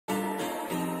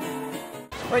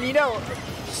Well, you know,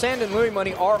 Sand and Louis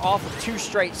Money are off of 2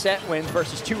 straight set wins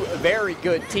versus 2 very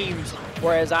good teams,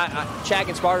 whereas Chag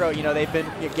and Spargo, you know, they've been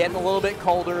getting a little bit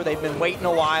colder. They've been waiting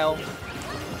a while.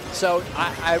 So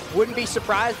I wouldn't be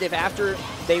surprised if after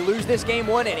they lose this game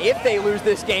 1, and if they lose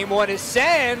this game 1, is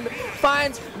Sand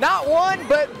finds not one,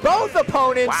 but both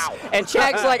opponents. Wow. And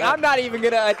Chag's like, I'm not even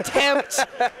going to attempt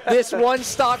this 1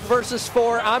 stock versus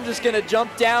 4. I'm just going to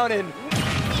jump down and...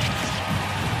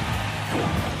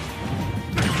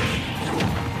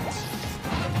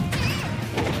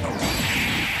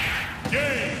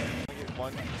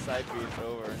 One side beat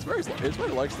over. It's what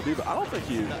he likes to do, but I don't think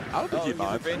he minds. I don't think he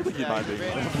mind being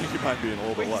a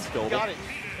little bit less skilled. Got it.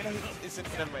 It's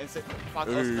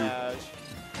Fox smash.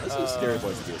 This is a scary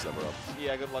place to be a summer up.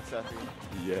 Yeah, good luck, Seth.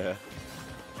 Yeah.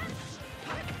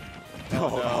 Oh, no.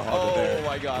 Oh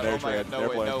my god. Oh my god. No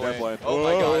way. No way. Oh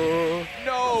my god.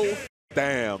 No.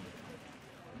 Damn.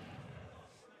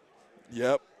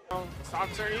 Yep.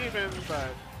 Stocks are even, but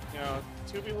you know,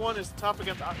 2v1 is tough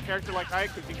against a character like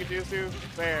Ike because he can do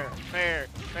fair,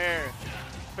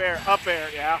 up air,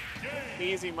 yeah.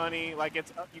 Easy money. Like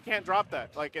it's you can't drop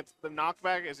that. Like it's the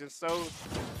knockback is just so.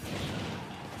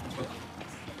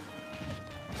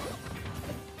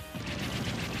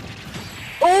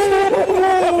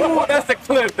 Oh, that's a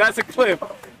clip. That's a clip.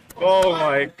 Oh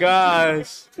my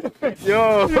gosh.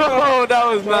 Yo, that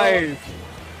was nice.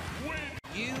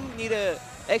 You need to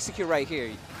execute right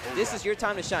here. This is your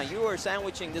time to shine. You are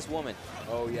sandwiching this woman.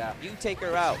 Oh, yeah. You take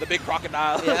her out. The big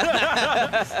crocodile.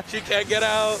 Yeah. She can't get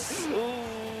out. Ooh.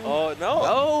 Oh, no.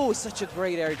 Oh, such a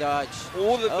great air dodge.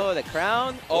 Oh, the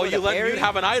crown. Oh, you let me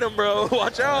have an item, bro.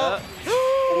 Watch out.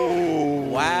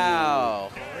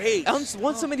 Wow. Great.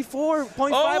 174.5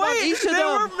 oh, on each of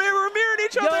them. They were mirroring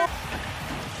each other.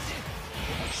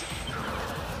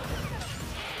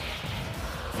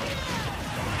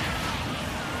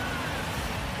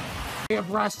 Of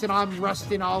rust, and I'm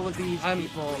rusting all of these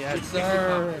people. Yes,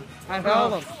 sir. I know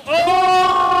them.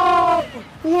 Oh!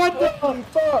 What the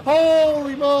fuck?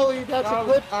 Holy moly, that's a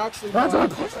clip. Actually, that's a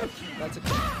clip. That's a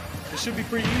clip. It should be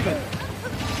pretty even.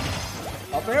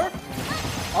 Up air?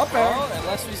 Up air. Oh,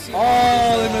 unless we see...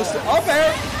 Oh, they missed it. Up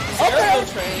air. Up air.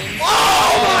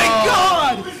 Oh my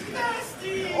god!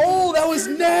 Oh, that was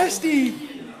nasty.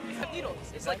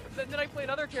 Needles. It's like, then I play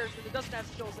another character that doesn't have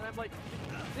skills, and I'm like,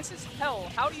 this is hell.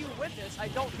 How do you win this? I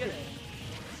don't get it.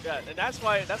 Yeah, and that's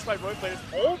why Roy players.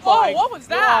 Oh my! Oh, what was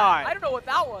that? I don't know what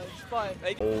that was, but.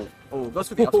 Oh, let's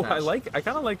go for the up smash. I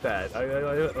kind of like that. I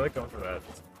like going for that.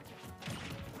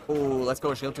 Oh, let's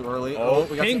go shield too early. Oh,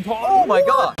 we got ping pong. Oh my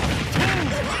god!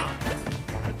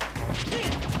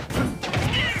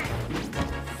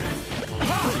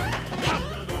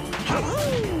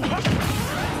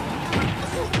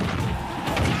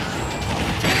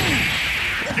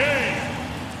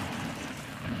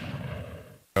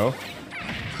 Oh,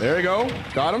 there we go.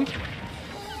 Got him.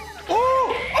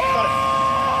 Oh! Oh!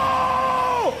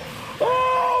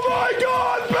 Oh my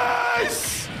god,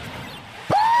 base!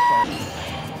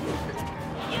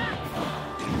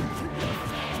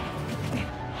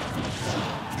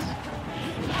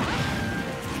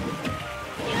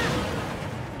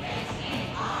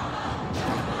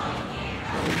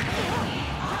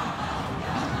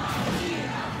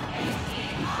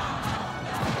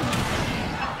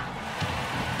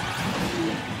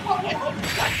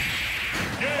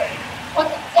 What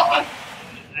the fuck?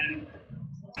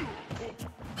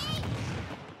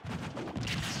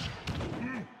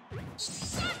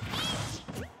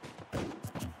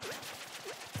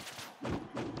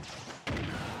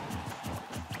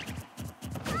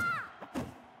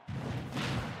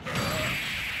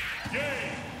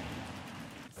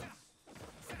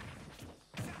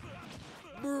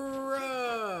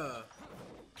 Bruh.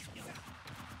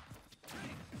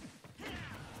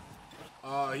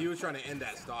 Oh, he was trying to end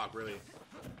that stock, really.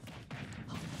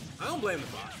 I don't blame the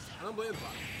bot. I don't blame the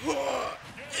bot.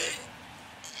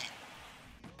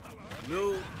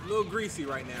 Little greasy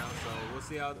right now, so we'll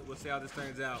see how this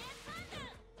turns out.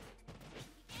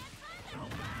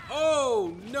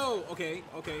 Oh no! Okay,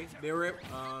 they were.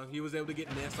 He was able to get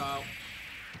this out.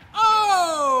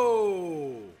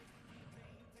 Oh!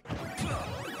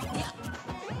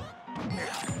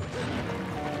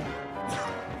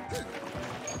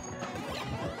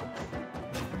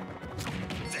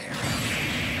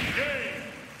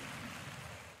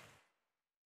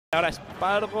 Ahora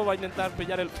Spargo va a intentar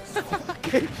pillar el...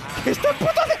 ¿Qué? ¡Está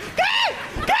puto de... ¿Qué?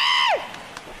 ¿Qué?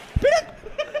 ¡Espera!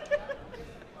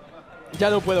 Ya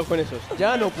no puedo con esos.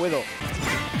 Ya no puedo.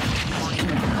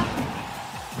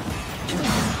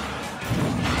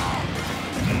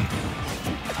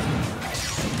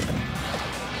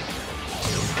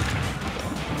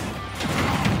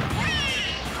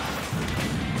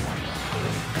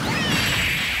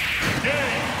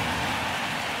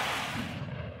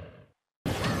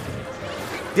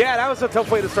 Yeah, that was a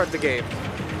tough way to start the game.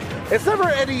 It's never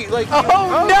any, like...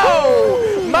 Oh,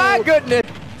 no! My goodness!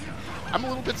 I'm a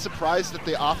little bit surprised that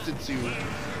they opted to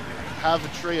have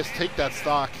Atreus take that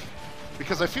stock,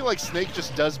 because I feel like Snake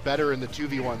just does better in the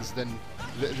 2v1s than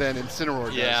Incineroar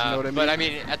does, yeah, you know what I mean? But I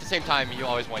mean, at the same time, you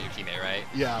always want your teammate, right?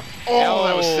 Yeah. Oh,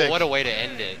 that was sick. What a way to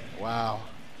end it. Wow.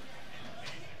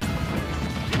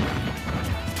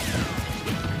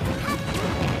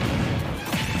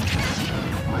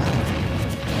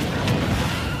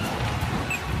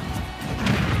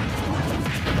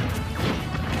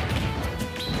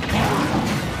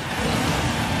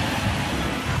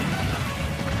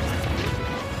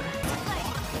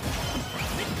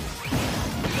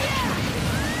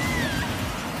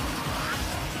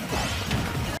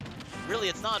 Really,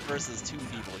 it's not versus 2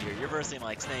 people here. You're versing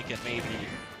like Snake and maybe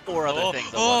 4 other things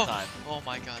at one time. Oh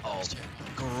my god, that was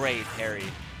terrible. Great parry.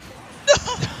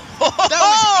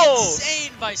 That was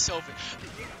insane by Sophie.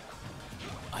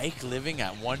 Ike living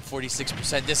at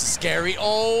 146%. This is scary.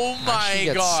 Oh my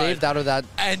gets god. saved out of that.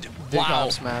 And big wow,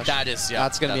 smash. that is, yeah.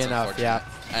 That's going to be enough, yeah.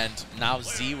 And now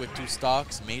Z with 2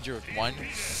 stocks, Major with 1.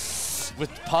 With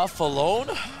Puff alone,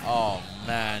 oh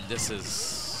man, this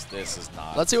is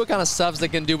not. Let's see what kind of subs they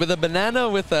can do. With a banana,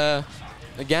 with a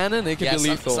Ganon, it could be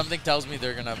lethal. Something tells me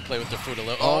they're going to play with the fruit a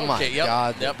little. Oh my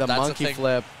god, yep, the monkey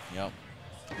flip. Yep.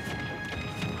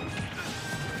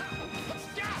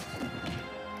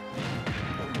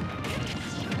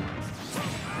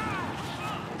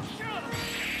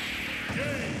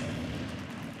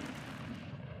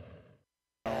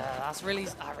 That really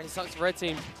sucks for red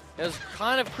team. It was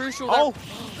kind of crucial.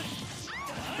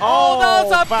 Oh,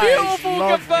 that's a that is beautiful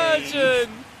lovely. conversion.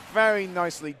 Very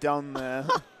nicely done there.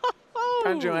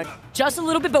 Just a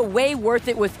little bit, but way worth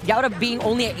it with Yauta being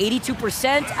only at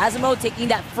 82%. Azamo taking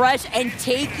that fresh and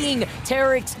taking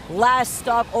Tarek's last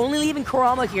stop, only leaving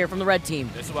Kurama here from the red team.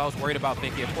 This is what I was worried about,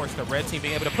 Vicky. Of course, the red team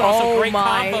being able to put on some great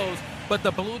combos, but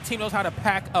the blue team knows how to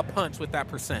pack a punch with that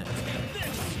percent.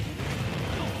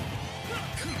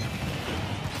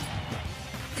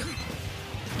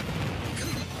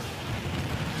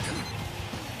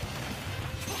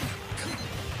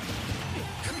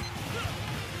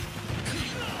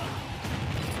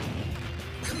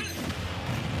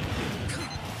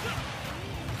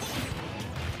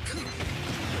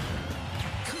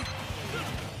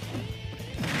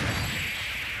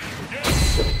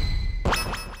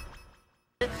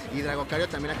 Y Dragocario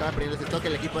también acaba perdiendo ese stock,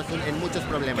 el equipo azul en muchos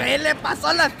problemas. ¿Qué le pasó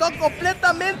a la stock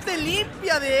completamente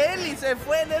limpia de él y se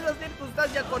fue en esas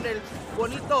circunstancias con el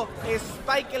bonito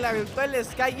spike que le aventó el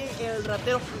Sky, el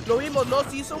ratero? Lo vimos, ¿no?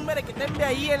 Se hizo un merequetembe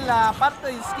ahí en la parte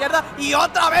de izquierda y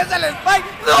otra vez el spike.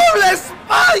 ¡Doble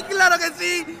spike! ¡Claro que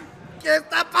sí! ¿Qué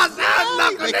está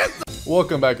pasando con esto?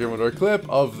 Welcome back everyone to our clip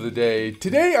of the day.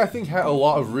 Today I think had a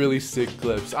lot of really sick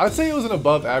clips. I'd say it was an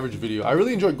above average video. I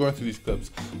really enjoyed going through these clips.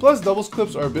 Plus doubles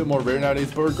clips are a bit more rare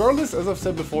nowadays, but regardless, as I've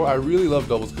said before, I really love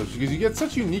doubles clips because you get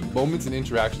such unique moments and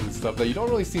interactions and stuff that you don't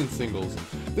really see in singles.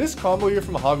 This combo here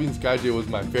from Javi and SkyJ was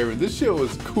my favorite. This shit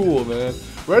was cool, man.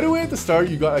 Right away at the start,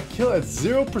 you got a kill at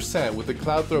 0% with the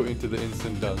cloud throw into the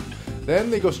instant dunk.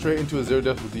 Then they go straight into a 0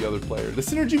 death with the other player. The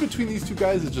synergy between these two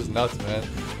guys is just nuts, man.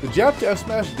 The jab to F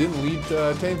smash didn't lead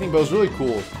to anything, but it was really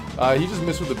cool. He just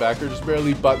missed with the backer just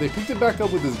barely, but they picked it back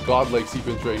up with this godlike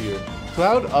sequence right here.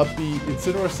 Cloud up B,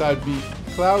 Incineroar side B,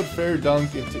 Cloud fair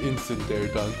dunk into instant dare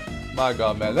dunk. My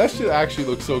god, man, that shit actually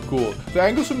looks so cool. The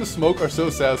angles from the smoke are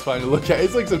so satisfying to look at.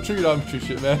 It's like some trigonometry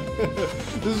shit, man.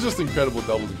 This is just incredible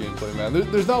doubles gameplay, man.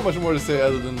 There's not much more to say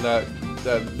other than that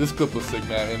this clip was sick,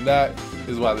 man, and that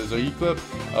is why there's our E-clip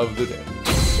of the day.